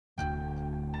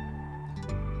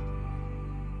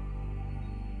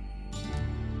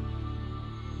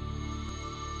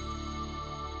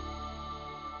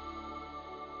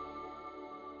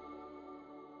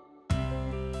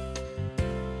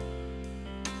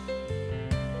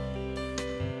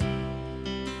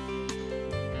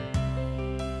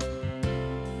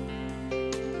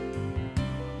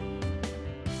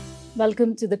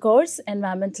Welcome to the course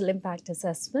Environmental Impact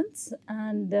Assessments,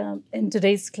 and in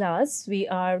today's class we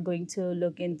are going to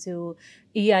look into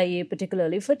EIA,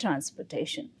 particularly for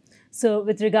transportation. So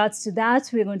with regards to that,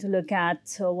 we're going to look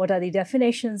at what are the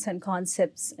definitions and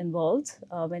concepts involved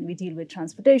when we deal with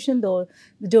transportation, though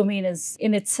the domain is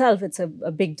in itself, it's a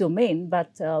big domain,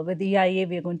 but with EIA,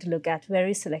 we're going to look at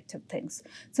very selective things.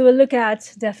 So we'll look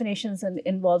at definitions and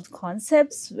involved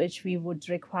concepts, which we would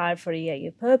require for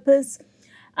EIA purpose.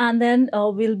 And then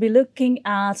we'll be looking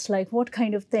at what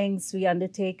kind of things we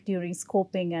undertake during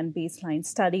scoping and baseline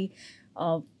study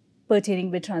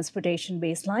pertaining with transportation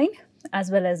baseline, as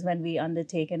well as when we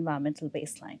undertake environmental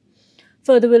baseline.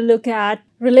 Further, we'll look at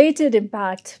related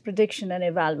impact prediction and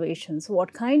evaluations,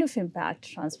 what kind of impact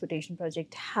transportation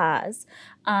project has,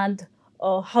 and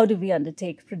how do we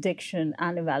undertake prediction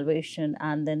and evaluation,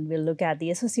 and then we'll look at the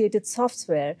associated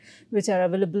software which are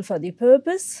available for the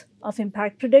purpose of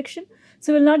impact prediction.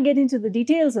 So we'll not get into the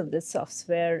details of this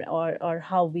software or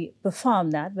how we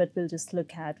perform that, but we'll just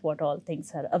look at what all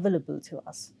things are available to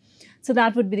us. So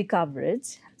that would be the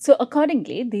coverage. So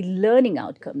accordingly, the learning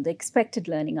outcome, the expected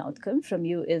learning outcome from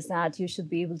you is that you should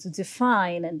be able to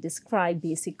define and describe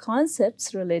basic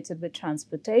concepts related with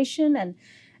transportation and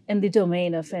in the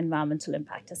domain of environmental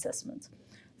impact assessment.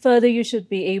 Further, you should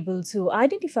be able to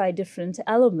identify different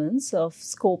elements of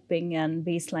scoping and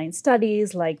baseline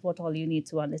studies, like what all you need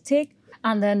to undertake.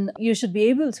 And then you should be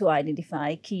able to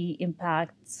identify key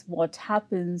impacts, what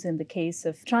happens in the case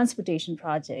of transportation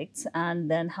projects,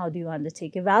 and then how do you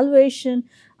undertake evaluation,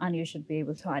 and you should be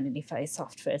able to identify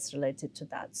softwares related to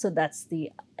that. So that's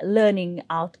the learning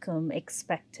outcome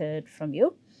expected from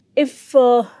you. If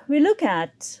we look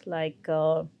at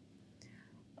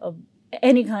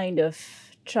any kind of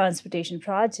transportation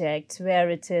project where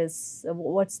it is,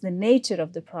 what's the nature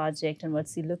of the project and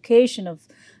what's the location of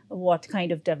what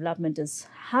kind of development is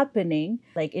happening.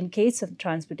 Like in case of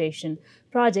transportation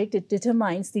project, it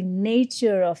determines the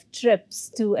nature of trips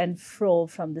to and fro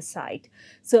from the site.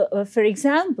 So for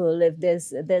example, if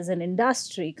there's an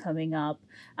industry coming up,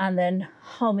 and then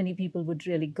how many people would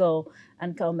really go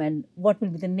and come, and what will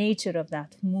be the nature of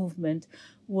that movement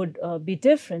would be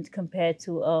different compared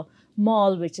to a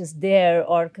mall which is there,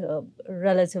 or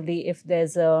relatively if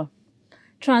there's a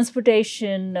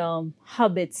transportation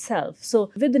hub itself.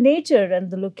 So with the nature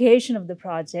and the location of the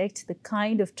project, the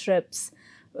kind of trips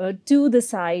to the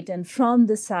site and from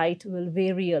the site will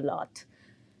vary a lot.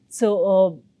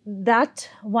 So that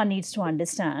one needs to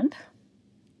understand.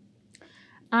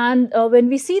 And when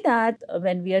we see that,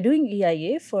 when we are doing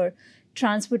EIA for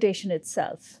transportation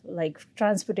itself, like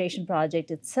transportation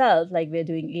project itself, like we're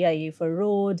doing EIA for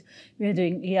road, we're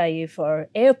doing EIA for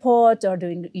airport, or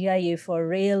doing EIA for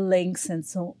rail links and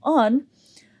so on,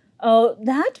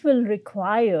 that will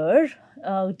require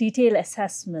detailed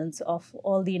assessments of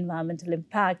all the environmental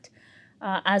impact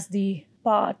as the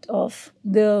part of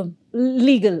the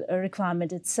legal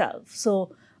requirement itself.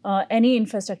 So any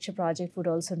infrastructure project would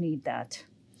also need that.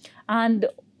 And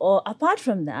apart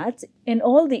from that, in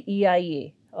all the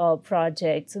EIA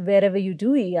projects, wherever you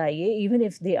do EIA, even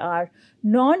if they are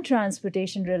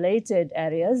non-transportation related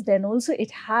areas, then also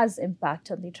it has impact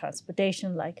on the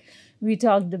transportation. Like we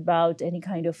talked about any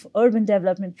kind of urban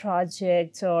development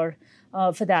project, or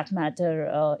for that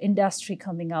matter, industry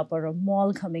coming up or a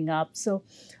mall coming up. So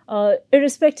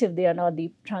irrespective, they are not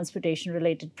the transportation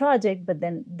related project, but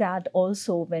then that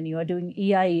also, when you are doing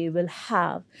EIA, will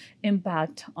have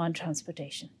impact on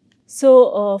transportation.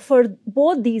 So for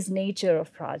both these nature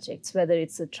of projects, whether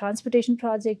it's a transportation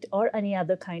project or any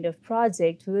other kind of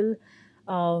project, will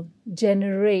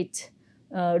generate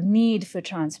need for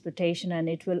transportation, and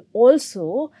it will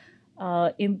also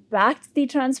impact the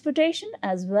transportation,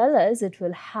 as well as it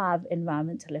will have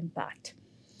environmental impact.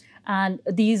 And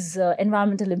these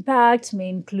environmental impacts may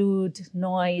include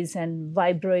noise and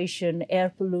vibration,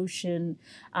 air pollution,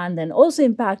 and then also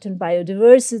impact on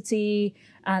biodiversity,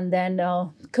 and then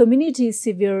community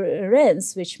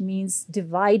severance, which means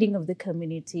dividing of the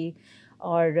community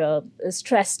or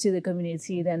stress to the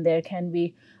community. Then there can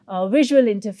be visual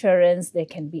interference, there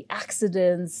can be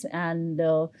accidents, and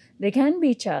there can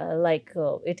be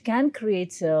it can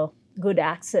create good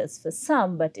access for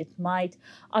some, but it might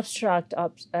obstruct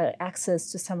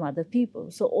access to some other people.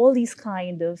 So all these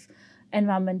kind of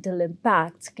environmental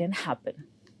impacts can happen.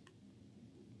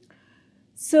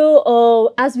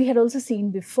 So as we had also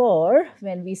seen before,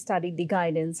 when we studied the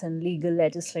guidance and legal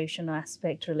legislation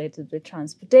aspect related with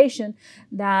transportation,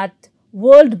 that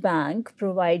World Bank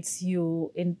provides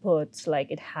you inputs, like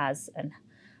it has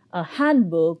a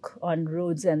handbook on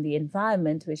roads and the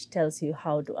environment, which tells you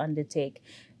how to undertake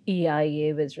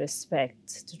EIA with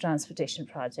respect to transportation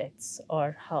projects,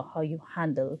 or how you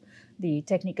handle the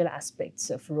technical aspects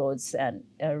of roads and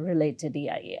related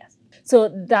EIA. So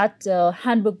that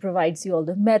handbook provides you all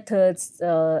the methods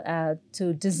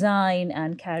to design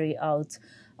and carry out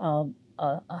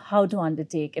how to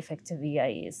undertake effective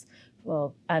EIAs.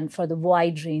 And for the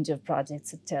wide range of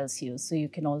projects it tells you. So you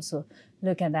can also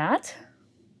look at that.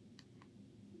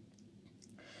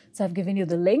 So I've given you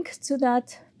the link to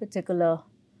that particular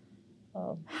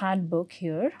handbook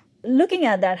here. Looking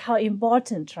at that, how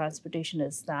important transportation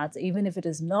is, that even if it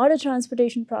is not a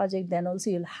transportation project, then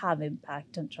also you'll have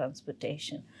impact on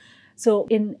transportation. So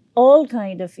in all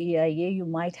kind of EIA, you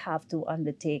might have to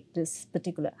undertake this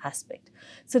particular aspect.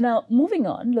 So now moving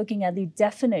on, looking at the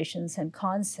definitions and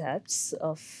concepts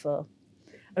of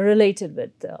related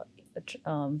with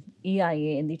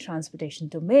EIA in the transportation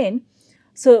domain.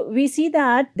 So we see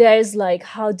that there's like,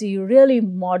 how do you really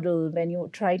model when you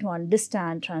try to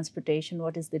understand transportation?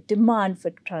 What is the demand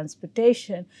for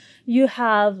transportation? You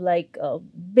have like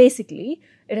basically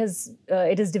it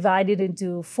is divided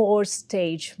into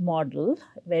 4-stage model,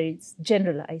 very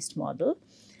generalized model,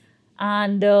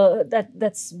 and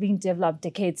that's been developed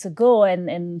decades ago,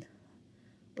 and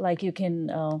like you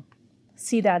can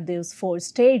see that those 4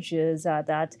 stages are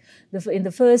that in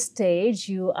the first stage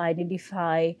you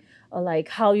identify like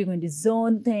how you're going to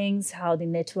zone things, how the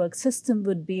network system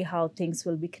would be, how things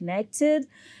will be connected,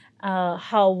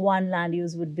 how one land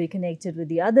use would be connected with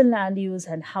the other land use,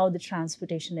 and how the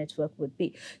transportation network would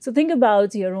be. So think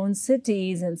about your own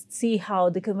cities and see how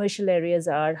the commercial areas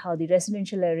are, how the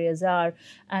residential areas are,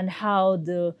 and how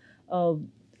the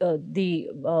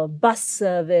bus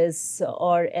service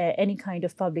or any kind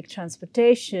of public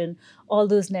transportation, all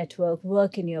those networks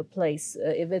work in your place.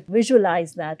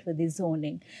 Visualize that with the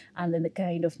zoning and then the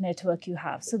kind of network you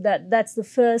have. So that's the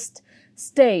first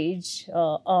stage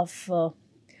of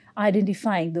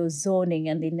identifying those zoning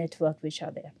and the network which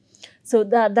are there. So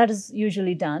that is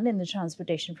usually done in the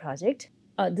transportation project.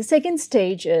 The second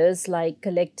stage is like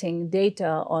collecting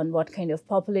data on what kind of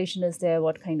population is there,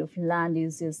 what kind of land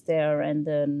use is there, and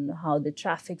then how the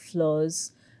traffic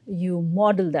flows. You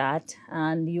model that,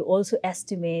 and you also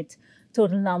estimate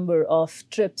total number of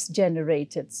trips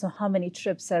generated. So how many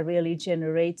trips are really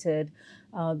generated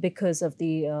because of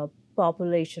the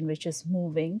population which is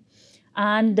moving,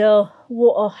 and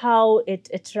how it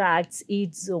attracts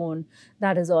each zone.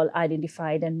 That is all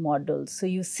identified and modeled. So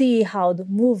you see how the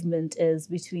movement is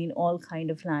between all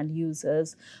kind of land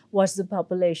users, what's the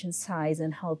population size,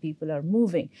 and how people are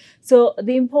moving. So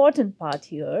the important part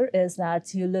here is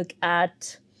that you look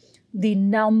at the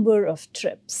number of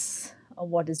trips,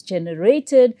 what is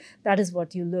generated. That is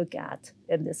what you look at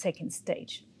in the second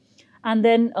stage. And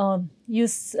then you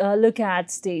look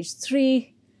at stage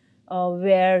 3,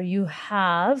 where you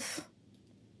have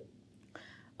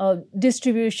a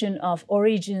distribution of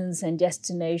origins and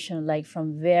destination, like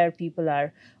from where people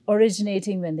are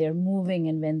originating when they're moving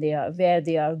and where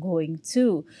they are going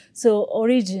to. So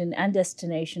origin and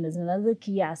destination is another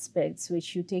key aspects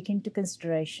which you take into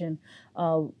consideration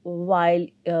while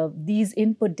these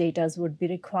input data would be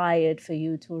required for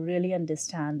you to really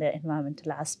understand the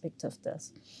environmental aspect of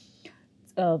this.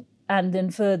 And then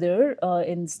further,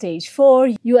 in stage 4,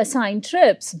 you assign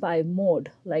trips by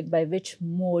mode, like by which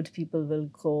mode people will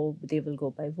go. They will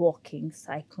go by walking,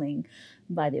 cycling,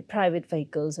 by their private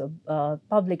vehicles, or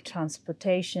public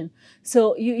transportation.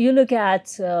 So you look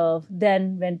at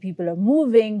then when people are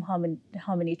moving,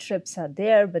 how many trips are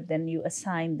there, but then you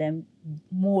assign them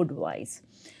mode-wise.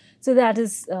 So that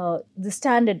is the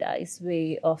standardized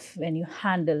way of when you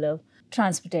handle a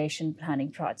transportation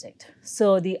planning project.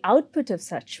 So the output of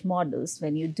such models,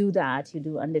 when you do that, you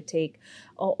do undertake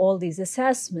all these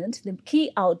assessments. The key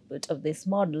output of this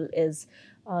model is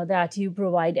that you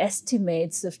provide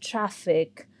estimates of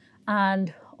traffic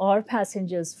and or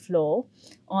passengers flow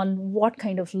on what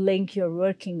kind of link you're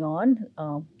working on.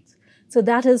 So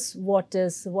that is what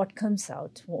comes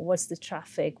out. What's the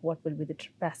traffic? What will be the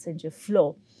passenger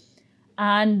flow?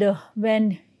 And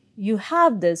when you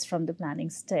have this from the planning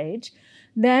stage,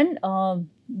 then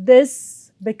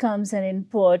this becomes an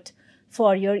input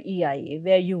for your EIA,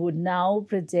 where you would now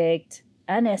predict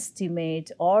and estimate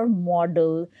or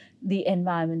model the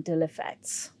environmental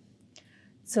effects.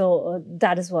 So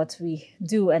that is what we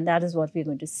do, and that is what we're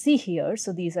going to see here.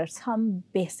 So these are some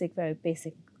very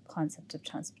basic concepts of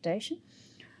transportation.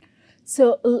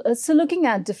 So looking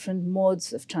at different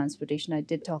modes of transportation, I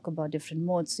did talk about different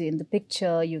modes. So in the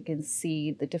picture, you can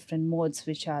see the different modes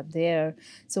which are there.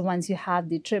 So once you have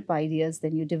the trip ideas,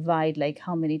 then you divide like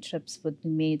how many trips would be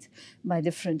made by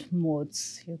different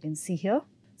modes. You can see here.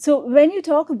 So when you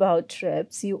talk about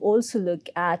trips, you also look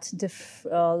at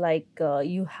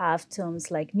you have terms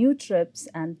like new trips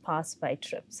and pass-by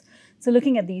trips. So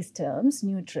looking at these terms,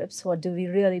 new trips, what do we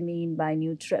really mean by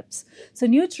new trips? So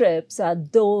new trips are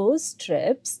those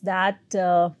trips that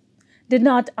did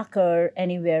not occur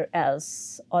anywhere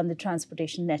else on the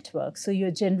transportation network. So you're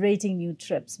generating new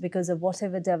trips because of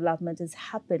whatever development is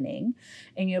happening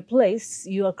in your place.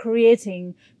 You are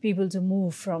creating people to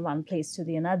move from one place to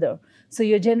the another. So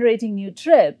you're generating new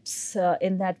trips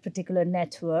in that particular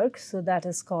network. So that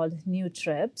is called new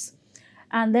trips.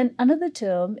 And then another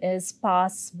term is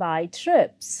pass-by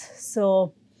trips.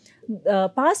 So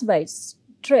pass-by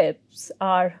trips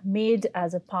are made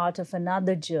as a part of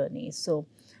another journey. So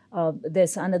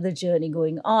there's another journey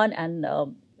going on, and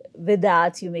with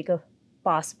that you make a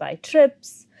pass-by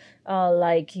trips.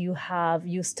 Like you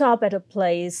stop at a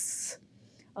place,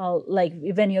 like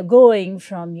when you're going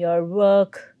from your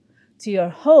work to your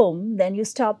home, then you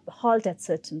halt at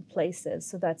certain places.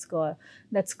 So that's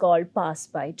called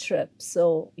pass-by trips.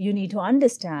 So you need to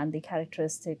understand the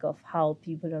characteristic of how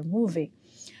people are moving.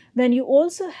 Then you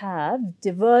also have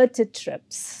diverted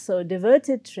trips. So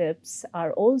diverted trips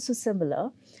are also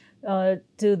similar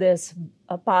to this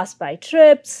pass-by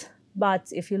trips,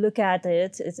 but if you look at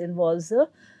it, it involves a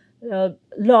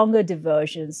longer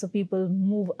diversion. So people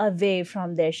move away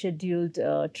from their scheduled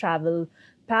travel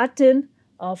pattern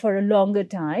for a longer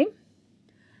time,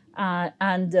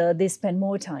 and they spend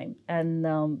more time.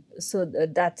 And so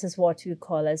that is what you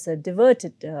call as a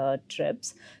diverted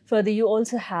trips. Further, you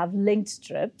also have linked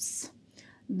trips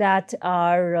that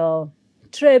are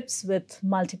trips with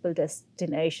multiple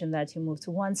destinations, that you move to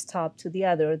one stop to the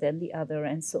other, then the other,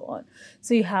 and so on.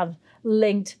 So you have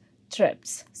linked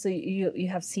trips. So you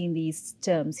have seen these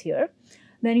terms here.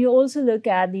 Then you also look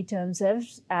at the terms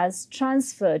as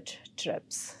transferred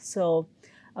trips. So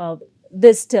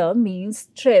this term means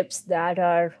trips that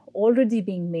are already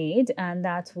being made and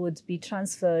that would be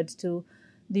transferred to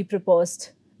the proposed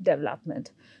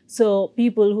development. So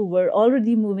people who were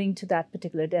already moving to that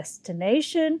particular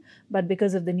destination, but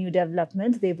because of the new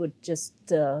development, they would just,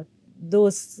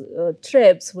 those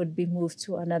trips would be moved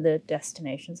to another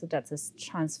destination. So that's as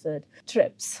transferred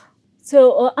trips.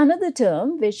 So another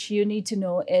term which you need to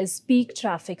know is peak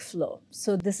traffic flow.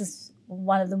 So this is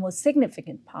one of the most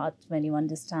significant parts when you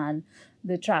understand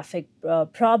the traffic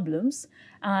problems.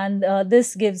 And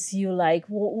this gives you like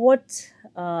what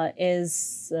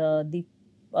is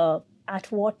at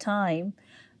what time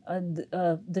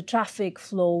the traffic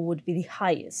flow would be the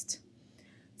highest.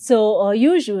 So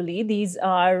usually these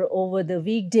are over the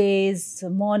weekdays,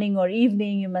 morning or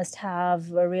evening. You must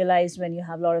have realized when you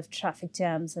have a lot of traffic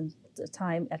jams and the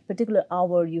time at particular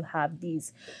hour you have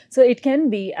these. So it can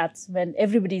be at when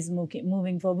everybody's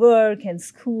moving for work and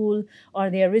school, or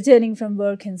they are returning from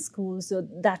work and school. So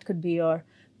that could be your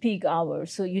peak hour.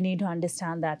 So you need to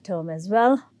understand that term as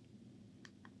well.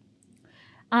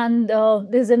 And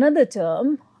there's another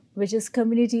term which is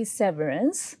community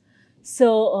severance.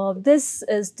 So this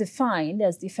is defined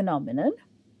as the phenomenon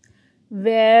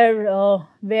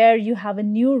where you have a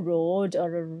new road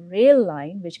or a rail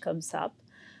line which comes up,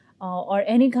 or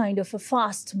any kind of a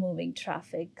fast moving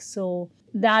traffic. So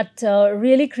that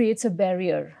really creates a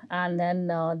barrier, and then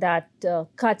that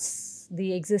cuts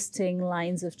the existing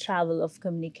lines of travel of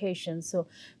communication. So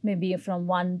maybe from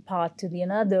one part to the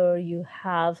another, you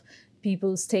have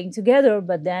people staying together,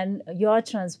 but then your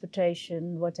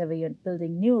transportation, whatever you're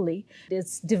building newly,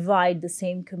 is divide the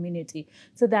same community.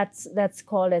 So that's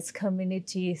called as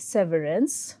community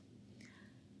severance.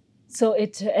 So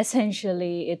it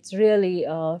really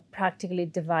practically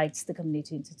divides the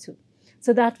community into two.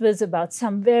 So that was about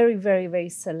some very, very, very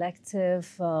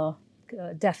selective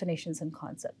definitions and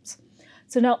concepts.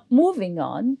 So now moving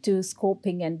on to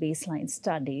scoping and baseline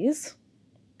studies.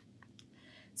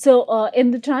 So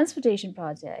in the transportation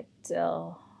project,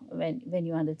 when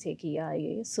you undertake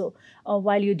EIA, so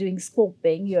while you're doing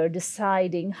scoping, you're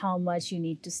deciding how much you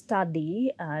need to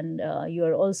study, and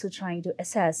you're also trying to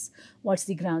assess what's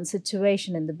the ground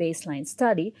situation in the baseline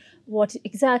study, what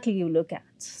exactly you look at.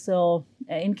 So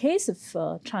in case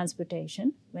of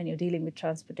transportation, when you're dealing with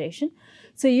transportation,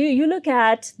 so you look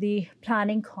at the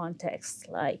planning context,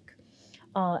 like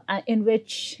in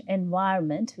which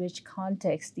environment, which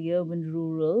context, the urban,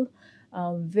 rural,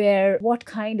 what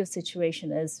kind of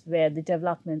situation is where the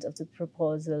development of the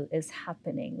proposal is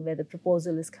happening, where the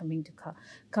proposal is coming to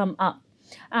come up.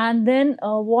 And then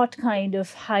what kind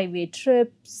of highway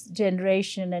trips,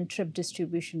 generation, and trip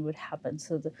distribution would happen.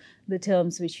 So the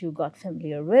terms which you got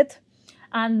familiar with.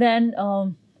 And then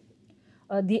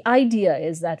the idea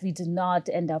is that we do not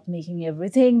end up making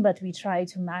everything, but we try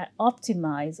to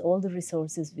optimize all the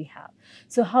resources we have.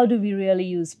 So how do we really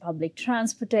use public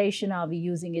transportation? Are we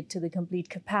using it to the complete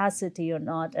capacity or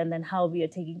not? And then how we are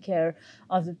taking care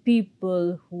of the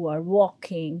people who are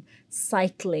walking,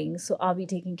 cycling. So are we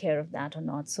taking care of that or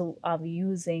not? So are we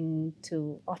using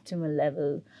to optimal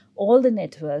level all the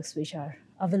networks which are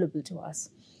available to us?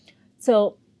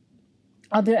 So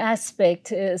other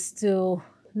aspect is to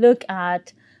look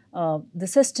at the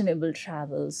sustainable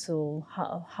travel, so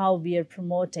how we are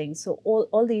promoting. So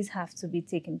all these have to be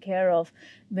taken care of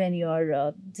when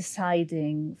you're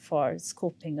deciding for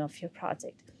scoping of your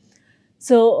project.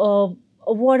 So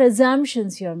what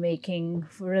assumptions you're making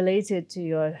related to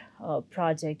your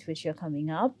project which you're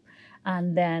coming up,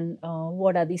 and then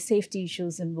what are the safety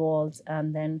issues involved,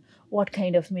 and then what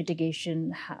kind of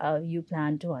mitigation you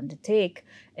plan to undertake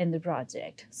in the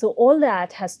project. So all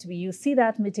that has to be, you see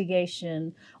that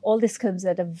mitigation, all this comes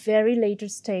at a very later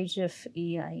stage of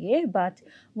EIA, but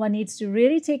one needs to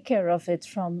really take care of it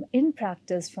in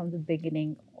practice from the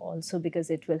beginning also,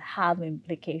 because it will have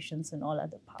implications in all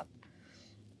other parts.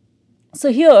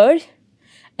 So here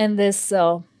in this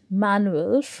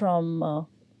manual from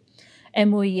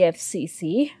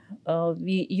MOEFCC,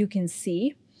 you can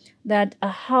see that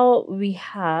how we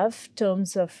have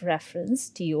terms of reference,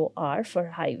 TOR, for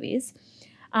highways.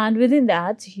 And within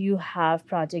that, you have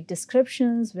project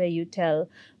descriptions where you tell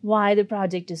why the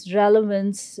project is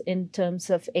relevant in terms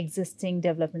of existing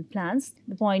development plans.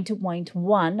 The point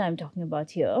 2.1 I'm talking about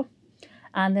here.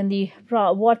 And then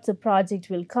what the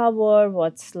project will cover,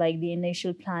 what's like the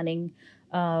initial planning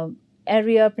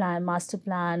area plan, master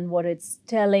plan, what it's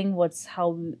telling, what's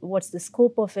the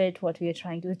scope of it, what we are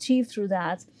trying to achieve through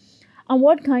that, and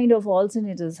what kind of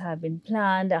alternatives have been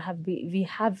planned. We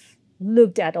have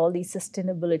looked at all these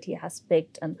sustainability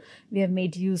aspects, and we have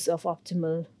made use of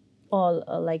optimal,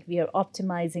 we are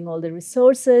optimizing all the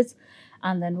resources,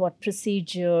 and then what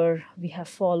procedure we have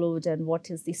followed, and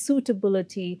what is the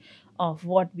suitability of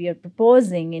what we are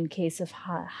proposing in case of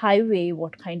highway,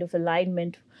 what kind of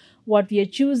alignment, what we are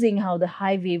choosing, how the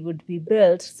highway would be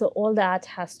built. So all that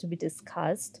has to be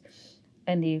discussed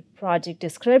in the project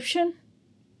description.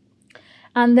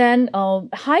 And then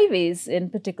highways in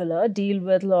particular deal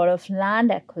with a lot of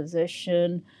land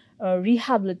acquisition,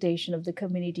 rehabilitation of the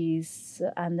communities,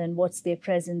 and then what's their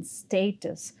present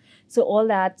status. So all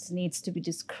that needs to be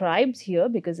described here,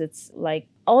 because it's like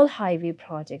all highway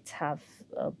projects have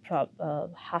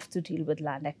to deal with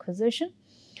land acquisition.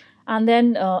 And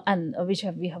then, we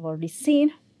have already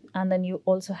seen. And then you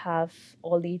also have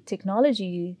all the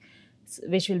technology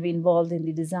which will be involved in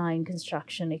the design,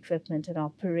 construction, equipment, and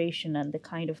operation, and the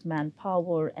kind of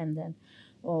manpower, and then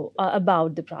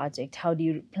about the project. How do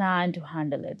you plan to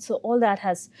handle it? So all that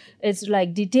it's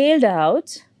like detailed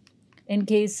out. In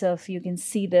case of, you can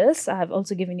see this, I have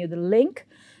also given you the link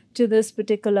to this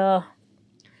particular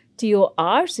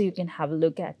TOR, so you can have a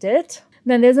look at it.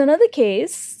 Then there's another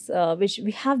case which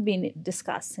we have been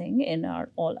discussing in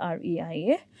all our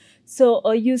EIA.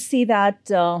 So you see that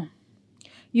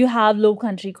you have Low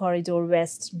Country Corridor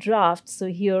West draft. So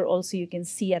here also you can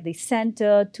see at the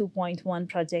center 2.1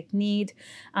 project need,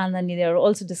 and then they are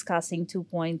also discussing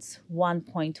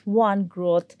 2.1.1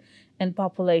 growth in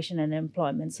population and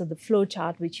employment. So the flow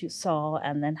chart which you saw,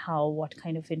 and then what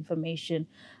kind of information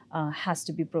has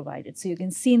to be provided. So you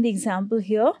can see in the example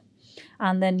here,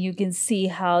 and then you can see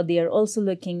how they are also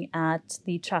looking at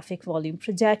the traffic volume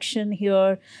projection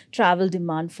here, travel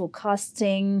demand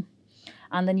forecasting.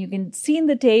 And then you can see in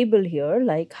the table here,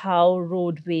 like how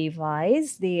roadway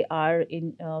wise they are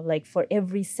in, like for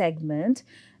every segment,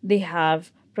 they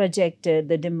have projected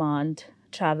the demand,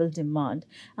 travel demand.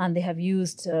 And they have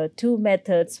used two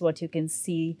methods, what you can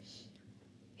see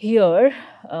here.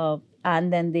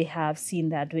 And then they have seen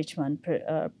that which one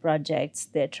projects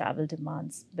their travel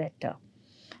demands better.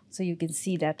 So you can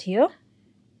see that here.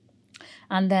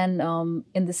 And then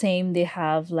in the same, they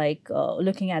have like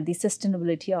looking at the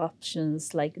sustainability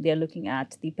options, like they're looking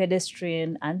at the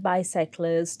pedestrian and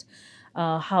bicyclist,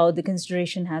 how the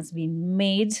consideration has been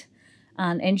made,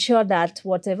 and ensure that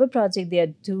whatever project they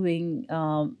are doing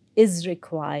is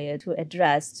required to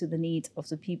address to the needs of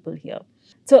the people here.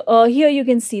 So here you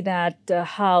can see that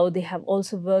how they have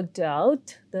also worked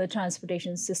out the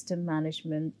transportation system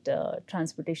management,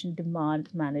 transportation demand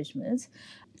management.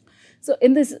 So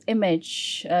in this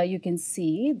image, you can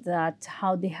see that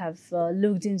how they have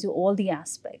looked into all the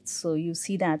aspects. So you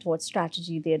see that what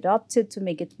strategy they adopted to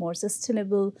make it more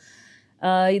sustainable.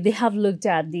 They have looked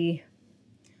at the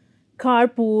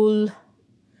carpool,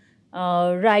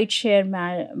 ride-share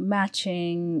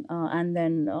matching, and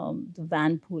then the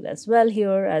van pool as well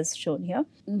here, as shown here.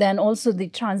 Then also the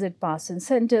transit pass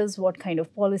incentives, what kind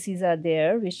of policies are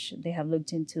there, which they have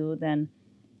looked into. Then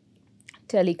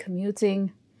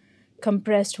telecommuting,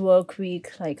 compressed work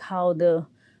week, like how the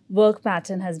work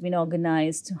pattern has been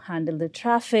organized to handle the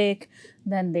traffic.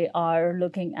 Then they are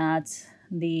looking at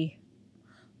the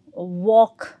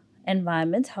walk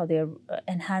environment, how they are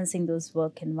enhancing those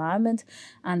work environment,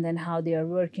 and then how they are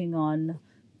working on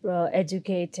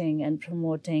educating and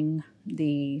promoting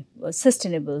the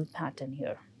sustainable pattern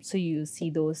here. So you see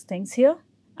those things here.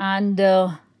 And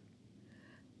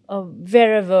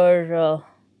wherever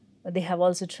they have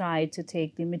also tried to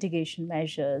take the mitigation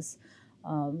measures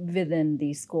within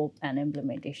the scope and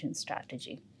implementation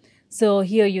strategy. So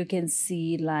here you can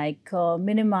see like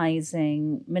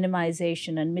minimization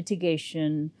and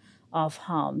mitigation of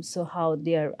harm. So how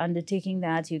they are undertaking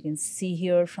that, you can see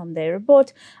here from their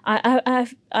report.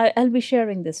 I'll be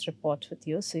sharing this report with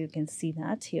you, so you can see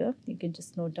that here. You can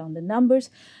just note down the numbers.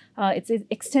 It's an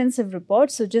extensive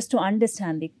report, so just to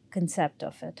understand the concept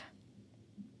of it.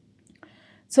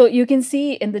 So you can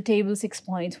see in the table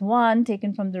 6.1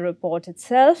 taken from the report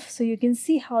itself. So you can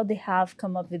see how they have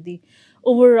come up with the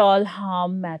overall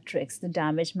harm matrix, the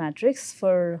damage matrix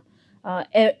for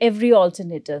every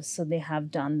alternative. So they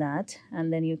have done that.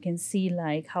 And then you can see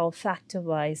like how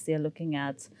factor-wise they're looking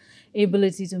at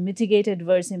ability to mitigate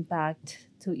adverse impact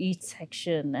to each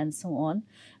section and so on.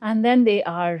 And then they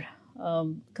are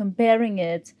comparing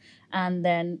it, and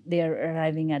then they are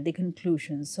arriving at the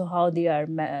conclusions. So how they are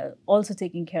also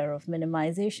taking care of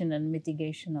minimization and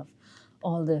mitigation of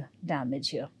all the damage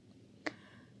here.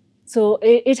 So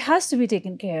it has to be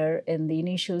taken care in the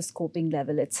initial scoping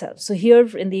level itself. So here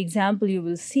in the example, you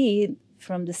will see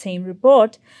from the same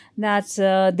report that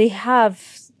they have,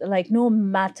 like, no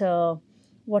matter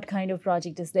what kind of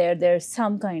project is there, there's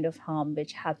some kind of harm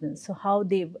which happens. So how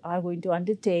they are going to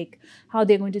undertake, how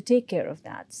they're going to take care of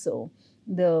that. So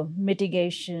the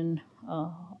mitigation,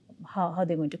 how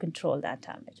they're going to control that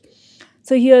damage.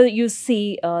 So here you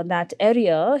see that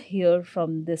area here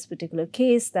from this particular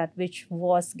case, that which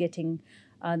was getting,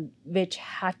 which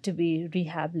had to be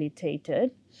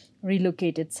rehabilitated,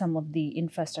 relocated some of the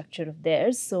infrastructure of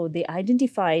theirs. So they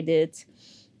identified it,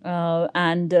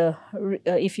 and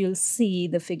if you'll see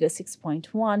the figure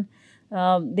 6.1,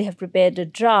 they have prepared a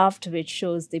draft which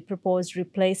shows the proposed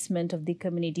replacement of the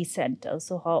community center.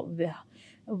 So how,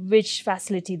 which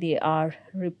facility they are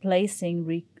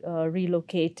replacing,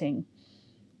 relocating.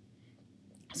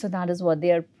 So that is what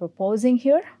they are proposing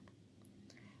here.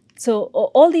 So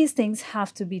all these things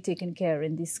have to be taken care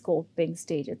in the scoping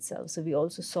stage itself. So we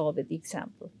also saw with the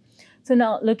example. So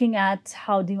now looking at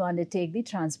how do you undertake the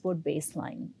transport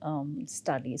baseline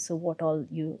study. So what all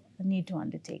you need to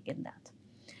undertake in that.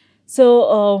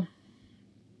 So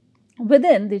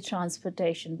within the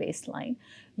transportation baseline,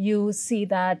 you see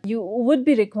that you would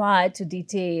be required to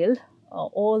detail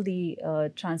all the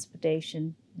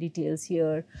transportation details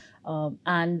here,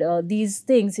 and these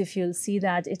things, if you'll see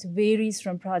that it varies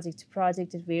from project to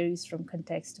project, it varies from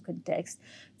context to context.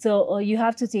 So you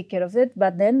have to take care of it,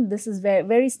 but then this is very,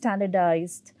 very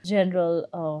standardized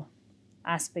general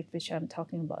aspect which I'm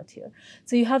talking about here.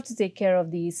 So you have to take care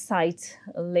of the site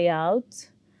layout.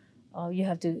 You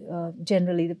have to,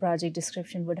 generally the project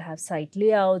description would have site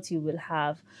layouts, you will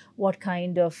have what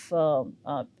kind of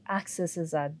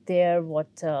accesses are there,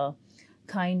 what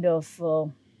kind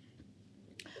of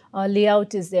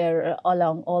layout is there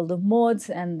along all the modes,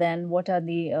 and then what are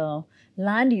the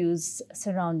land use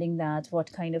surrounding that,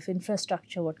 what kind of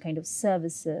infrastructure, what kind of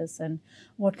services, and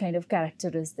what kind of character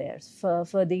is there.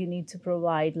 Further, you need to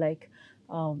provide like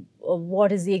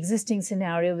what is the existing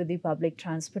scenario with the public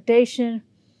transportation,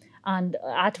 and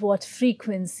at what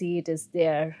frequency it is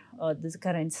there, the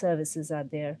current services are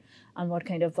there, and what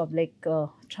kind of public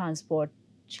transport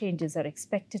changes are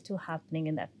expected to happening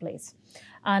in that place.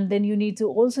 And then you need to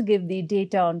also give the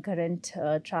data on current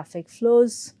traffic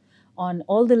flows, on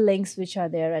all the links which are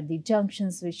there, at the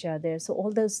junctions which are there. So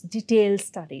all those detailed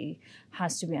study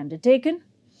has to be undertaken.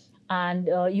 And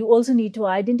you also need to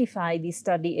identify the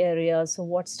study area. So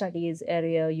what studies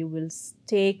area you will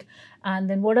take, and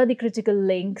then what are the critical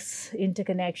links,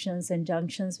 interconnections, and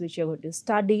junctions which you're going to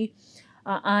study.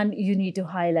 And you need to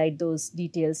highlight those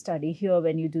detailed study here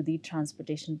when you do the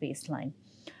transportation baseline.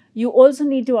 You also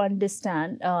need to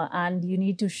understand and you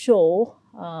need to show,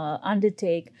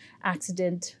 undertake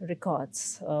accident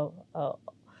records of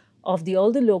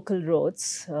all the local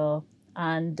roads,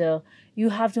 and you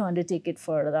have to undertake it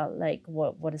for like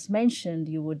what is mentioned.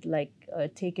 You would like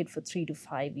take it for 3 to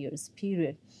 5 years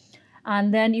period.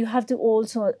 And then you have to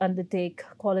also undertake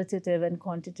qualitative and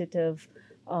quantitative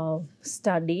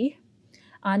study.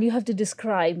 And you have to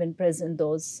describe and present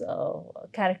those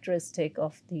characteristic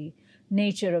of the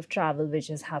nature of travel which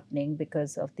is happening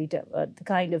because of the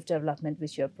kind of development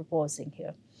which you're proposing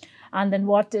here. And then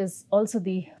what is also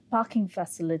the parking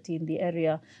facility in the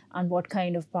area and what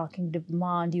kind of parking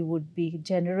demand you would be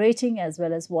generating, as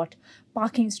well as what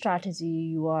parking strategy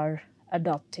you are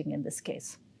adopting in this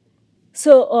case.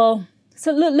 So,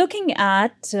 looking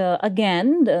at,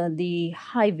 again, the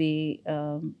highway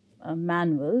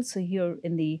manual. So here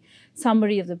in the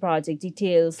summary of the project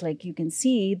details, like you can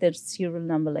see that serial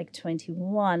number like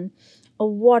 21,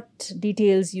 what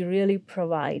details you really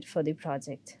provide for the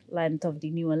project. Length of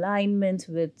the new alignment,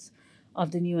 width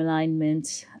of the new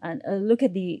alignment, and look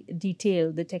at the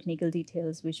detail, the technical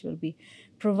details which will be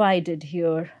provided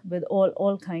here with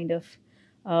all kind of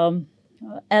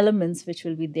elements which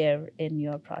will be there in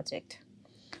your project.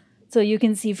 So you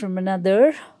can see from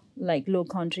another like low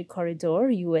country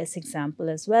corridor US example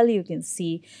as well, you can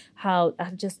see how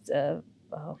I've just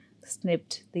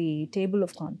snipped the table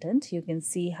of content. You can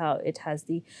see how it has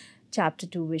the chapter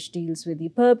 2 which deals with the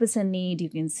purpose and need. You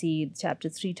can see chapter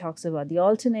 3 talks about the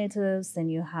alternatives. Then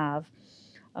you have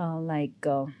how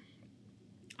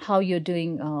you're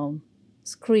doing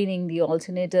screening the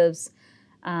alternatives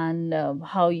and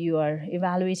how you are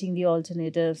evaluating the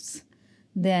alternatives.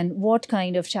 Then what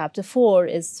kind of chapter 4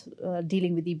 is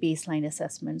dealing with the baseline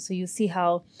assessment. So you see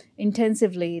how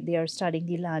intensively they are studying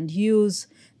the land use,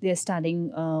 they're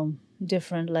studying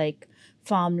different like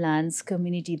farmlands,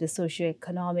 community, the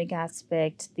socioeconomic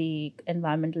aspect, the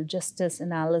environmental justice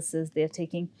analysis they're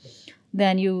taking.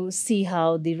 Then you see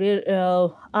how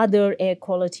the other air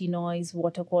quality, noise,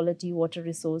 water quality, water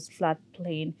resource,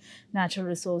 floodplain, natural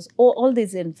resource, all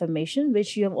this information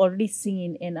which you have already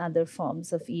seen in other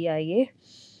forms of EIA,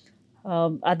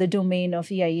 other domain of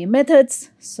EIA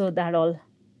methods. So that all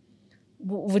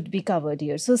would be covered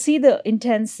here. So see the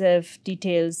intensive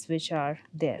details which are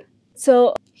there.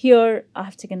 So here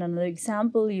I've taken another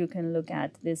example. You can look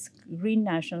at this Green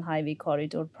National Highway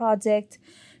Corridor project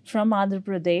from Andhra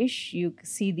Pradesh. You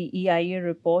see the EIA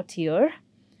report here.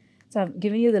 So I've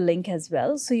given you the link as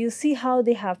well. So you see how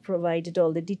they have provided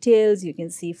all the details. You can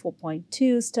see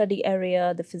 4.2 study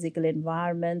area, the physical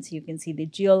environment. You can see the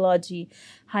geology,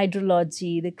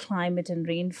 hydrology, the climate and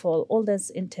rainfall. All those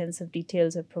intensive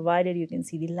details are provided. You can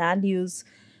see the land use,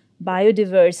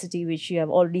 biodiversity, which you have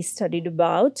already studied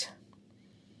about.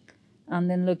 And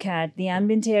then look at the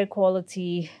ambient air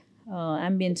quality,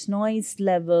 ambient noise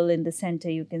level in the center.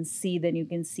 You can see, then you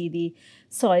can see the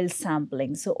soil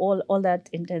sampling. So all that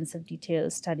intensive detail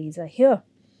studies are here.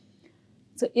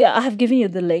 So yeah, I have given you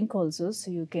the link also, so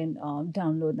you can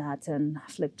download that and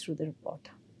flip through the report.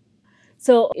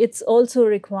 So it's also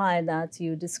required that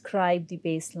you describe the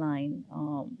baseline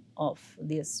of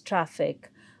this traffic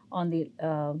on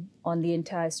the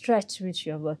entire stretch which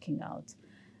you're working out.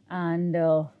 And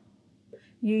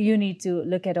you need to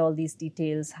look at all these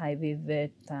details, highway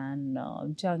width and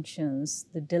junctions,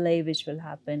 the delay which will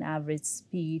happen, average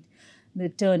speed, the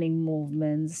turning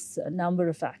movements, number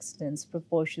of accidents,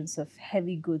 proportions of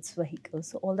heavy goods vehicles.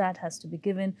 So all that has to be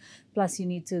given. Plus you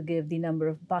need to give the number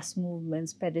of bus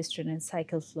movements, pedestrian and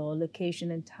cycle flow, location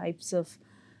and types of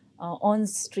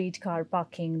on-street car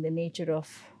parking, the nature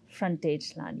of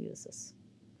frontage land uses.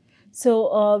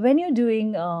 So when you're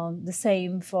doing the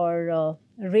same for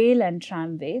rail and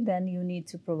tramway, then you need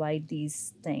to provide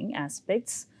these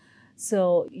aspects.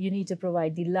 So you need to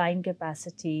provide the line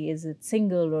capacity. Is it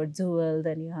single or dual?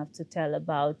 Then you have to tell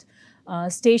about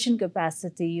station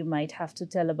capacity. You might have to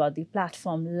tell about the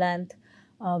platform length.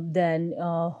 Then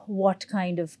what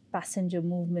kind of passenger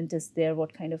movement is there,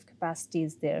 what kind of capacity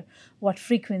is there, what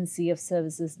frequency of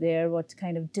service is there, what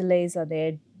kind of delays are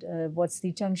there, what's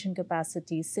the junction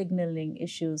capacity, signaling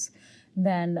issues,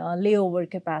 then layover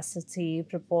capacity,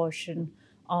 proportion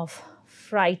of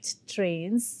freight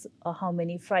trains, how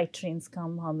many freight trains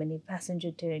come, how many passenger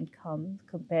trains come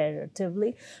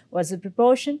comparatively, what's the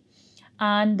proportion,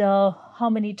 and how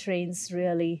many trains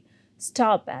really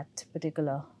stop at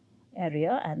particular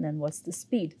area, and then what's the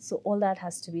speed. So all that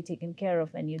has to be taken care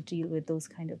of when you deal with those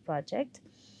kind of project.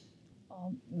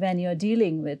 When you're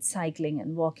dealing with cycling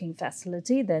and walking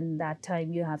facility, then that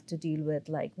time you have to deal with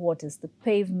like what is the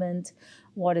pavement,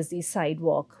 what is the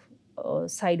sidewalk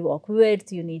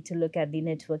width. You need to look at the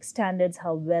network standards,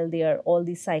 how well they are, all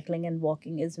the cycling and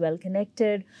walking is well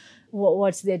connected,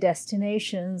 what's their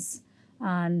destinations,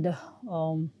 and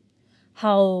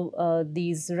how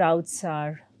these routes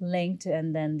are linked,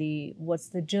 and then what's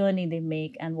the journey they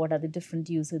make, and what are the different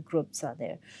user groups are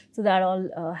there. So that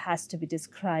all has to be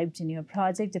described in your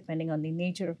project depending on the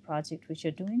nature of project which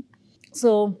you're doing.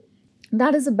 So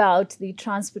that is about the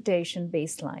transportation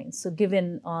baseline. So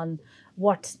given on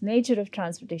what nature of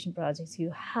transportation projects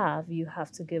you have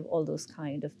to give all those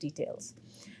kind of details.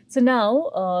 So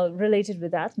now, related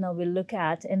with that, now we'll look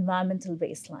at environmental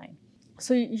baseline.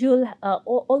 So you'll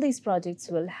all these projects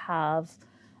will have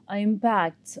an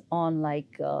impact on,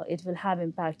 like, it will have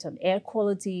impact on air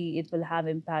quality, it will have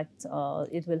impact,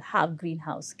 it will have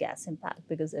greenhouse gas impact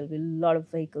because there will be a lot of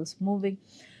vehicles moving.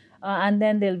 And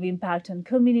then there'll be impact on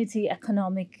community,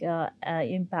 economic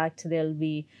impact, there'll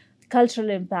be cultural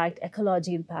impact,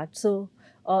 ecology impact. So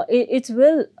it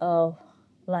will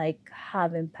like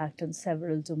have impact on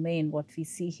several domains, what we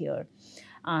see here.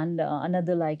 And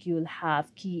another, like, you'll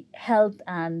have key health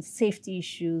and safety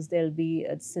issues. There'll be,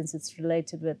 since it's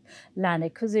related with land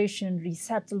acquisition,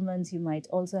 resettlement, you might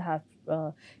also have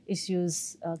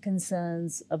issues,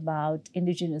 concerns about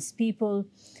indigenous people,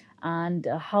 and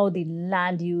how the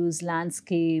land use,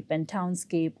 landscape and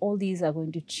townscape, all these are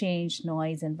going to change,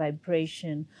 noise and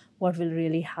vibration, what will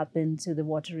really happen to the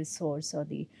water resource or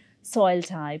the soil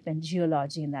type and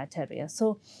geology in that area.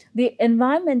 So the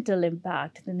environmental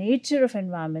impact, the nature of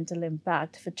environmental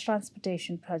impact for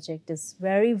transportation project is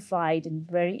very wide and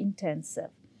very intensive.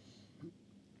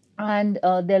 And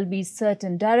there'll be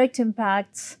certain direct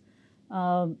impacts.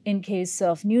 In case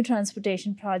of new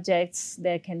transportation projects,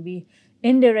 there can be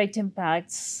indirect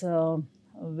impacts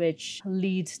which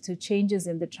lead to changes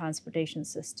in the transportation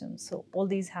system. So all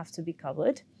these have to be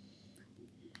covered.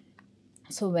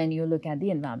 So when you look at the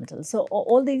environmental, so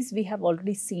all these we have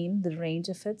already seen the range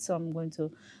of it. So I'm going to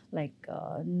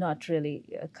not really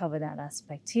cover that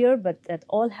aspect here, but that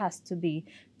all has to be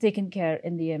taken care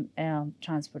in the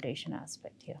transportation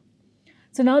aspect here.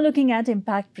 So now looking at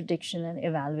impact prediction and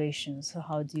evaluation. So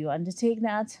how do you undertake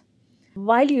that?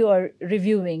 While you are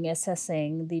reviewing,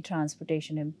 assessing the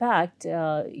transportation impact,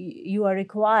 you are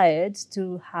required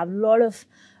to have a lot of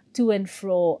to and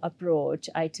fro approach,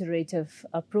 iterative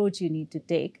approach you need to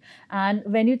take. And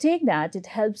when you take that, it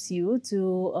helps you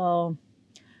to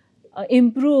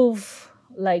improve,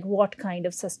 like, what kind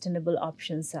of sustainable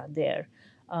options are there.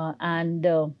 And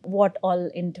what all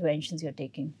interventions you're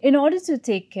taking. In order to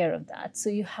take care of that, so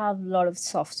you have a lot of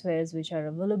softwares which are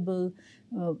available,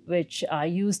 which are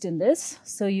used in this.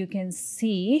 So you can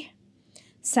see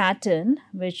Saturn,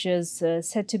 which is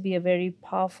said to be a very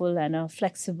powerful and a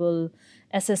flexible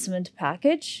assessment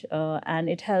package, and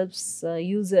it helps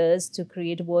users to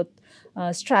create both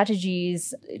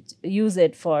strategies, use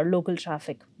it for local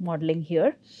traffic modeling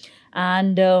here,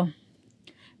 and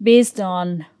based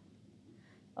on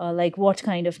like what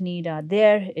kind of need are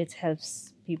there, it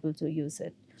helps people to use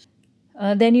it.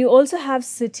 Then you also have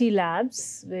City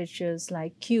Labs, which is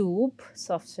like Cube,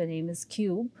 software name is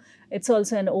Cube. It's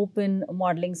also an open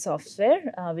modeling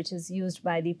software, which is used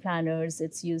by the planners,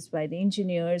 it's used by the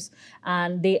engineers,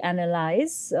 and they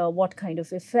analyze what kind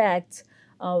of effect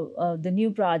the new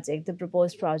project, the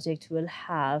proposed project will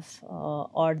have,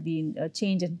 or the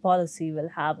change in policy will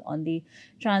have on the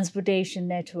transportation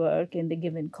network in the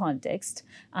given context,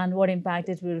 and what impact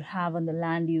it will have on the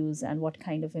land use, and what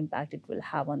kind of impact it will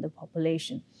have on the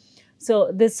population.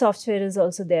 So this software is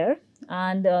also there,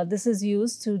 and this is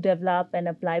used to develop and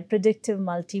apply predictive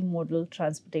multimodal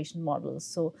transportation models.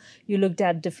 So you looked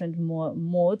at different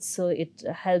modes, so it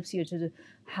helps you to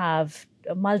have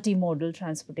multimodal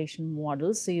transportation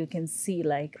models, so you can see,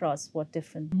 like, across what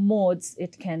different modes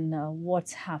it can,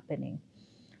 what's happening.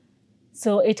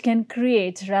 So it can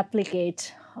create,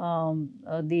 replicate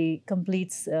the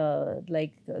complete,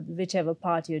 whichever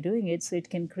part you're doing it, so it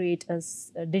can create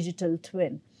a digital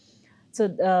twin. So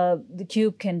the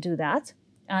Cube can do that,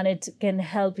 and it can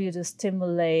help you to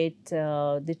stimulate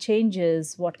the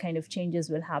changes, what kind of changes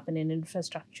will happen in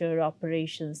infrastructure,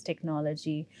 operations,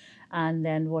 technology, and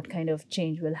then what kind of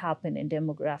change will happen in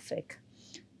demographic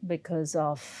because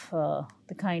of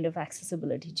the kind of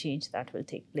accessibility change that will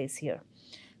take place here.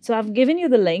 So I've given you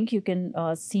the link. You can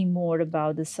see more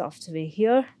about the software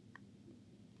here.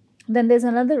 Then there's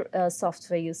another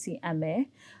software you see, MA.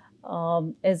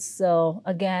 It's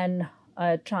again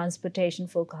a transportation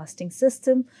forecasting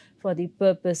system for the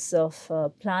purpose of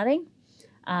planning.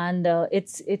 And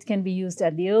it can be used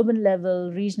at the urban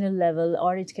level, regional level,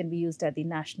 or it can be used at the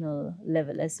national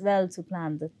level as well to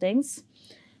plan the things.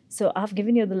 So I've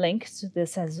given you the link to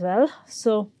this as well.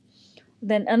 So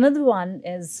then another one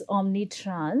is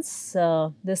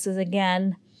Omnitrans. This is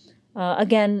again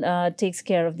takes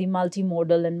care of the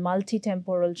multimodal and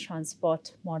multi-temporal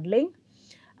transport modeling.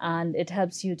 and it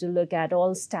helps you to look at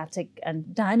all static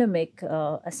and dynamic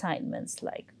assignments,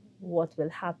 like what will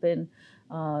happen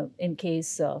in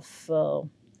case of,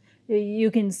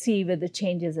 you can see with the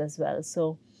changes as well.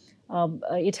 So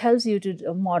it helps you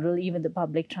to model even the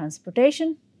public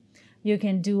transportation. You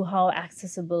can do how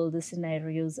accessible the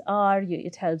scenarios are.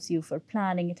 It helps you for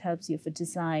planning, it helps you for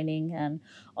designing, and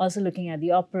also looking at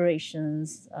the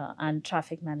operations and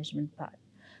traffic management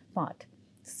part.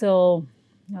 So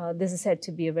this is said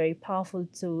to be a very powerful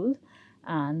tool,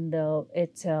 and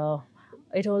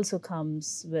it also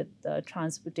comes with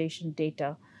transportation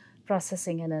data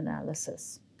processing and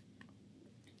analysis.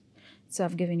 So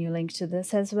I've given you a link to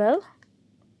this as well.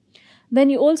 Then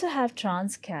you also have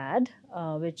TransCAD,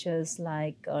 which is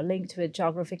like linked with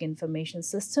Geographic Information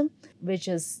System, which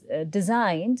is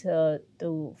designed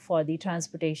for the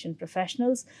transportation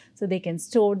professionals. So they can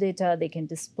store data, they can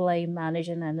display, manage,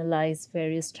 and analyze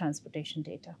various transportation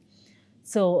data.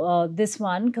 So this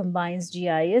one combines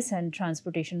GIS and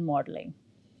transportation modeling.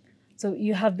 So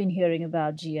you have been hearing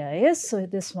about GIS. So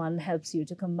this one helps you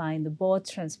to combine the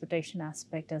both transportation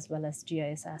aspect as well as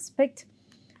GIS aspect.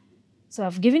 So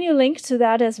I've given you a link to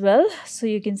that as well, so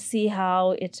you can see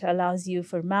how it allows you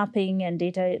for mapping and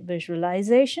data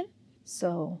visualization.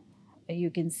 So you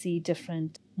can see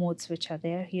different modes which are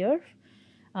there here.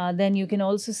 Then you can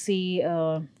also see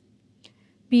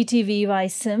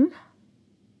PTVY Sim.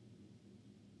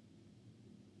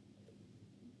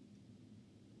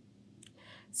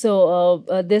 So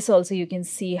this also you can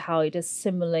see how it is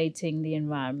simulating the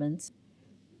environment.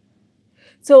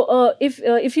 So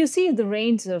if you see the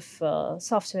range of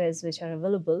softwares which are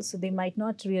available, so they might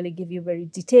not really give you very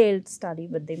detailed study,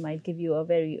 but they might give you a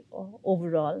very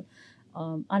overall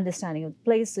understanding of the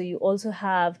place. So you also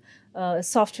have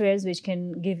softwares which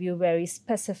can give you very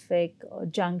specific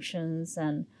junctions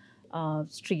and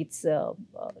streets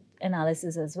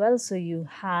analysis as well. So you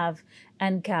have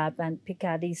NCAP and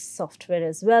Picardy software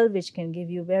as well, which can give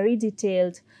you very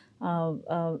detailed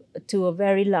to a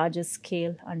very larger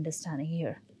scale understanding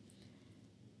here.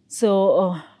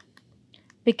 So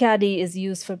Picardy is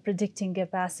used for predicting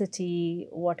capacity,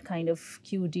 what kind of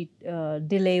queue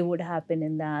delay would happen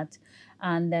in that,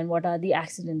 and then what are the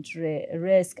accident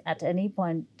risk at any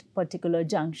point, particular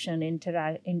junction,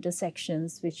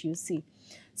 intersections which you see.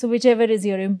 So whichever is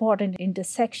your important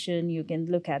intersection, you can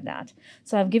look at that.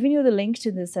 So I've given you the link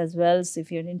to this as well. So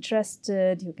if you're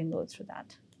interested, you can go through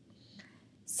that.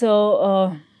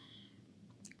 So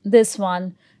this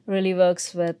one really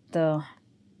works with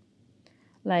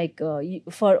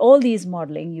for all these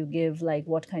modeling, you give like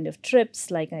what kind of trips,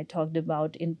 like I talked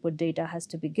about, input data has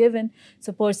to be given.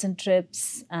 So person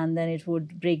trips, and then it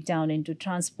would break down into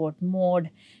transport mode,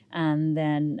 and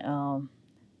then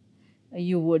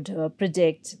you would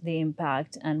predict the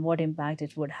impact and what impact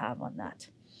it would have on that.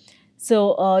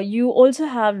 So you also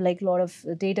have like a lot of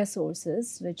data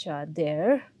sources which are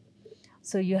there.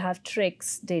 So you have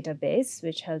tricks database,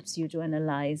 which helps you to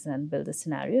analyze and build a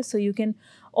scenario. So you can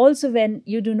also, when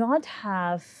you do not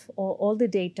have all the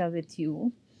data with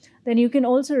you, then you can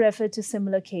also refer to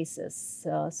similar cases,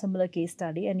 similar case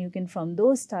study, and you can, from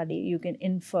those study, you can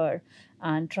infer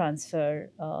and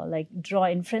transfer, like draw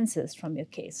inferences from your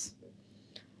case.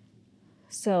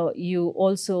 So you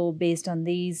also, based on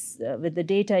these, with the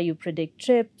data, you predict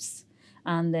trips,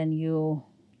 and then you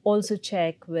also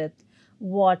check with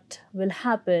what will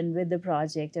happen with the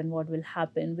project and what will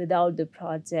happen without the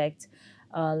project,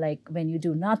 like when you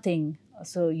do nothing.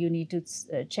 So you need to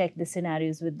check the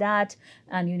scenarios with that,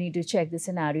 and you need to check the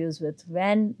scenarios with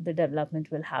when the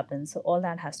development will happen. So all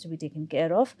that has to be taken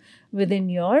care of within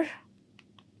your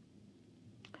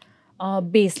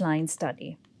baseline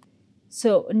study.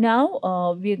 So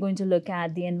now we are going to look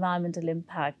at the environmental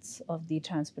impacts of the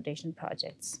transportation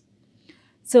projects.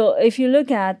 So if you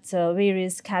look at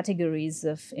various categories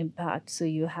of impact, so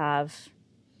you have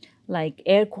like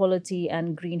air quality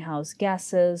and greenhouse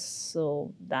gases,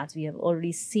 so that we have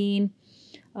already seen.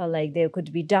 Like there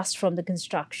could be dust from the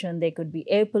construction, there could be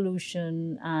air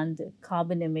pollution and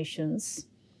carbon emissions.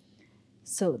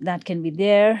 So that can be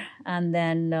there. And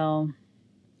then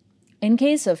in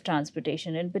case of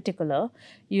transportation in particular,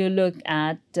 you look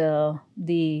at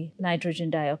the nitrogen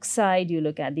dioxide, you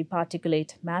look at the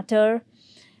particulate matter,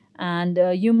 and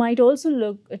you might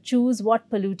also choose what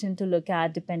pollutant to look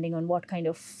at depending on what kind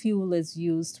of fuel is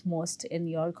used most in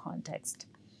your context.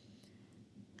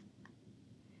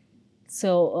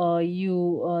 So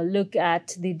you look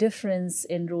at the difference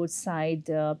in roadside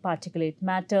particulate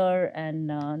matter and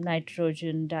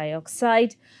nitrogen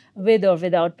dioxide with or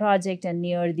without project and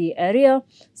near the area.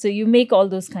 So you make all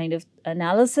those kind of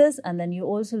analysis, and then you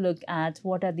also look at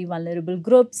what are the vulnerable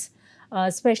groups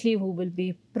especially who will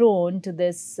be prone to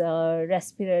this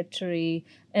respiratory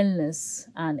illness.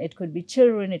 And it could be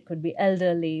children, it could be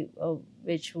elderly,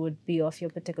 which would be of your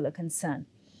particular concern.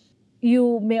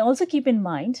 You may also keep in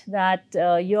mind that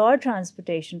your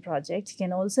transportation project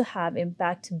can also have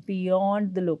impact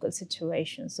beyond the local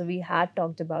situation. So we had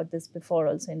talked about this before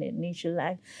also in the initial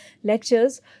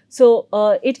lectures. So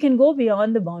it can go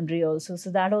beyond the boundary also.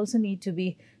 So that also need to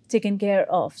be taken care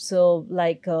of. So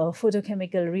like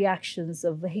photochemical reactions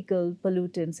of vehicle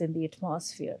pollutants in the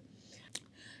atmosphere.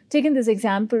 Taking this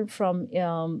example from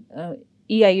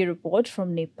EIA report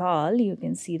from Nepal, you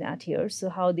can see that here. So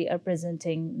how they are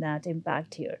presenting that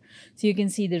impact here. So you can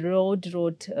see the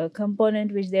road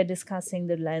component which they're discussing,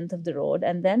 the length of the road,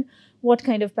 and then what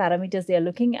kind of parameters they are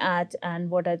looking at and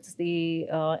what are the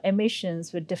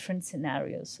emissions with different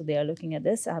scenarios. So they are looking at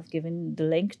this. I have given the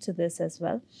link to this as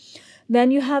well.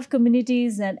 Then you have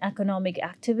communities and economic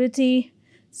activity.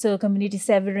 So community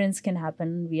severance can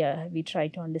happen. We try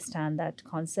to understand that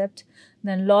concept.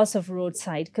 Then loss of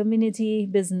roadside community,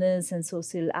 business and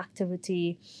social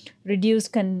activity,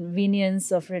 reduced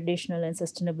convenience of traditional and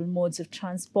sustainable modes of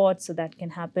transport. So that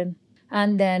can happen.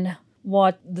 And then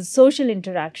what the social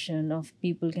interaction of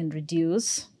people can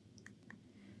reduce.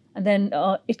 And then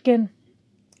it can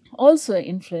also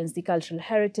influence the cultural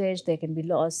heritage. There can be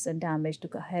loss and damage to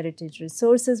heritage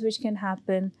resources which can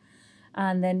happen.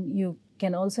 And then you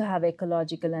can also have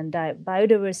ecological and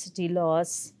biodiversity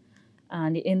loss.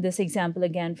 And in this example,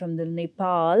 again, from the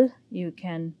Nepal, you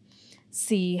can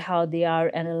see how they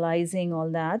are analyzing all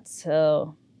that.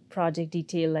 Project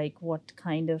detail, like what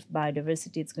kind of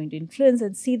biodiversity it's going to influence,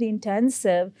 and see the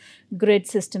intensive grid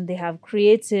system they have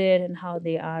created and how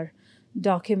they are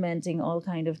documenting all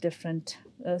kind of different.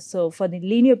 So for the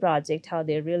linear project, how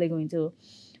they're really going to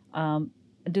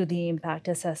do the impact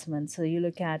assessment. So you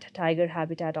look at tiger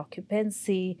habitat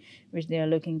occupancy, which they are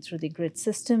looking through the grid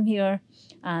system here,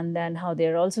 and then how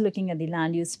they're also looking at the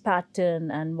land use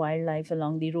pattern and wildlife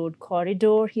along the road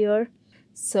corridor here.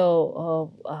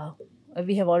 So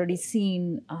we have already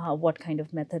seen what kind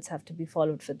of methods have to be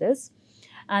followed for this.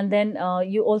 And then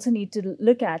you also need to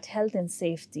look at health and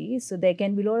safety. So there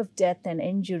can be a lot of death and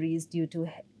injuries due to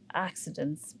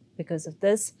accidents because of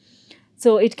this.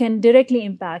 So it can directly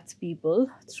impact people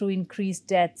through increased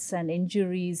deaths and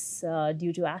injuries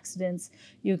due to accidents.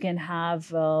 You can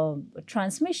have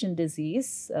transmission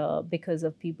disease because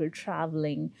of people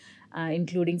traveling,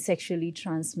 including sexually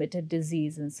transmitted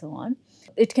disease and so on.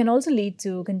 It can also lead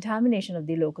to contamination of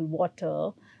the local water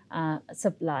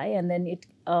supply, and then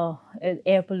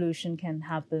air pollution can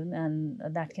happen, and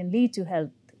that can lead to health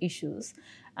issues.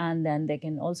 And then there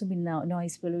can also be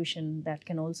noise pollution that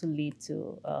can also lead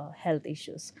to health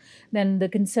issues. Then the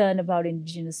concern about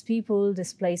indigenous people,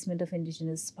 displacement of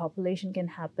indigenous population can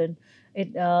happen.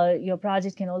 Your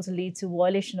project can also lead to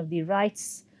violation of the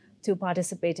rights to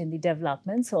participate in the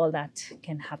development. So all that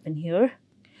can happen here.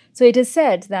 So it is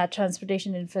said that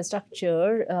transportation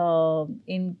infrastructure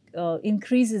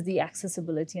increases the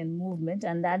accessibility and movement,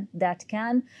 and that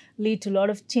can lead to a lot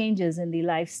of changes in the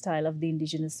lifestyle of the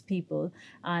indigenous people.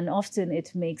 And often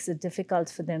it makes it difficult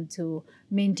for them to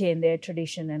maintain their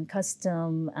tradition and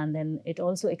custom, and then it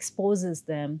also exposes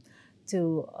them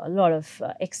to a lot of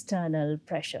external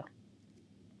pressure.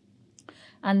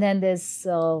 And then there's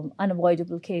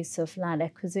unavoidable case of land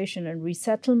acquisition and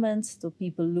resettlement. So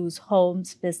people lose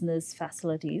homes, business,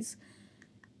 facilities.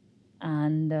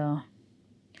 And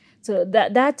so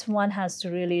that one has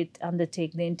to really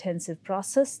undertake the intensive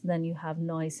process. Then you have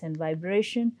noise and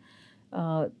vibration.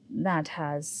 That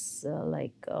has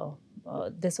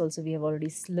this also we have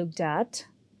already looked at.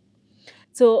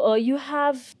 So you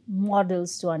have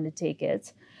models to undertake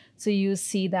it. So you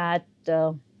see that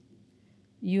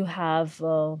you have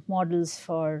models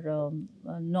for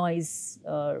noise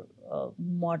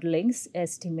modeling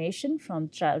estimation from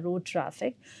road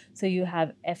traffic. So you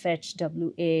have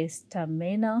FHWA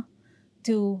Stamina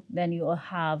 2, then you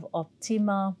have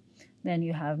Optima, then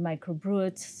you have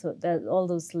microbruit. So all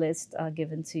those lists are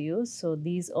given to you. So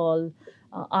these all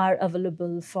are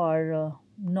available for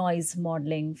noise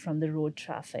modeling from the road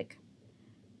traffic.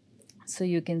 So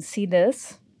you can see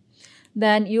this.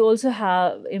 Then you also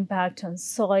have impact on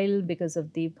soil because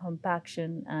of the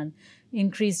compaction and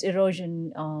increased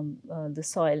erosion. The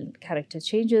soil character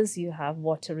changes. You have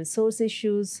water resource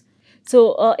issues.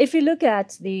 So if you look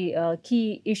at the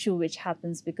key issue which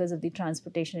happens because of the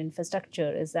transportation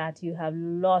infrastructure is that you have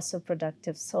loss of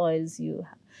productive soils.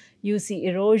 You see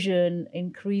erosion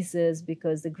increases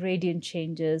because the gradient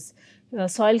changes.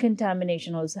 Soil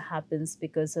contamination also happens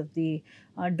because of the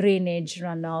drainage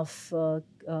runoff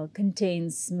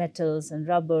contains metals and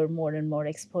rubber, more and more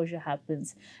exposure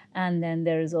happens. And then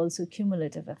there is also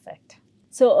cumulative effect.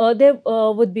 So there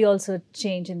would be also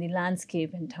change in the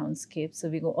landscape and townscape. So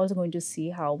we're also going to see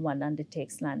how one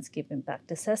undertakes landscape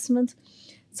impact assessment.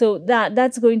 So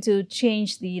that's going to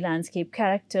change the landscape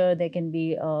character. There can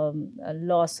be a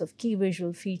loss of key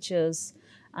visual features,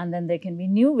 and then there can be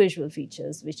new visual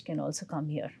features which can also come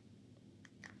here.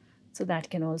 So that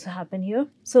can also happen here.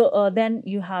 So then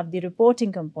you have the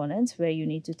reporting components where you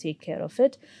need to take care of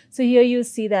it. So here you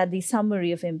see that the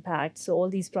summary of impact. So all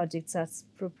these projects are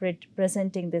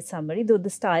presenting the summary, though the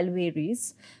style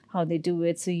varies how they do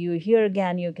it. So here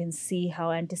again, you can see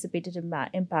how anticipated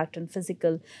impact on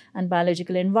physical and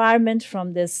biological environment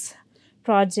from this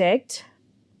project.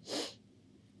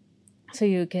 So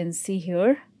you can see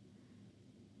here,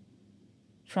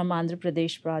 from Andhra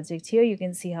Pradesh project here, you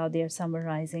can see how they are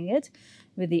summarizing it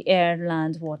with the air,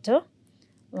 land, water.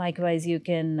 Likewise, you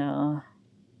can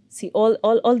see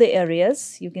all the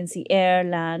areas. You can see air,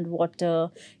 land,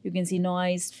 water. You can see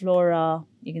noise, flora.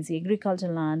 You can see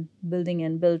agricultural land, building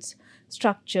and built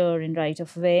structure in right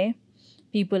of way,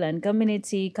 people and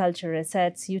community, culture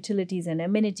assets, utilities and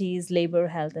amenities, labor,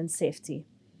 health, and safety.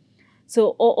 So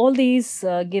all these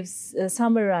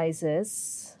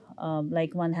summarizes.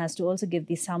 Like one has to also give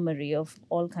the summary of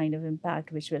all kind of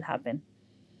impact which will happen.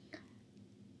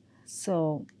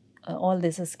 So all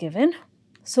this is given.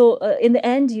 So in the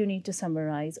end, you need to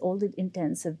summarize all the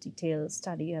intensive detailed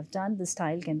study you have done. The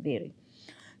style can vary.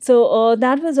 So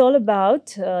that was all about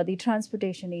the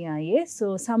transportation EIA.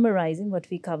 So summarizing what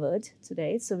we covered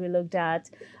today. So we looked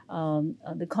at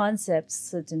the concepts,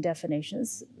 certain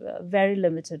definitions, very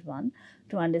limited one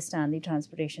to understand the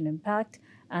transportation impact.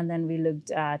 And then we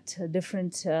looked at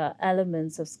different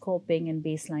elements of scoping and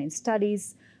baseline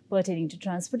studies pertaining to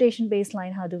transportation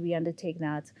baseline. How do we undertake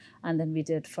that? And then we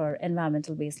did for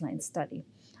environmental baseline study.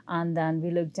 And then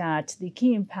we looked at the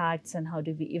key impacts and how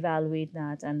do we evaluate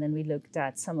that. And then we looked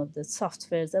at some of the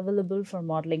softwares available for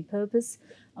modeling purpose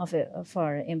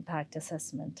for impact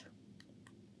assessment.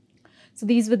 So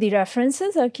these were the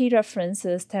references. Our key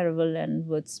references, Teravel and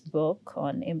Wood's book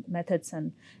on methods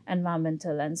and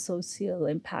environmental and social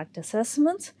impact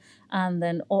assessment, and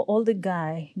then all the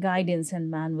guidance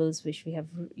and manuals which we have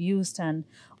used, and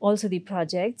also the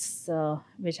projects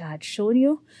which I had shown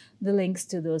you. The links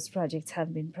to those projects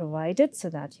have been provided so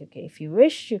that if you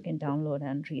wish, you can download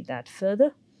and read that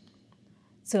further.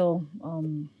 So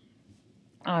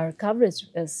our coverage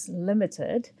is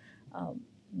limited.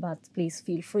 But please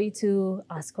feel free to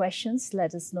ask questions.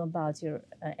 Let us know about your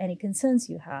any concerns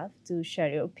you have, to share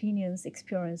your opinions,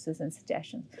 experiences, and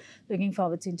suggestions. Looking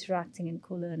forward to interacting and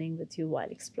co-learning with you while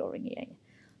exploring EIA.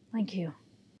 Thank you.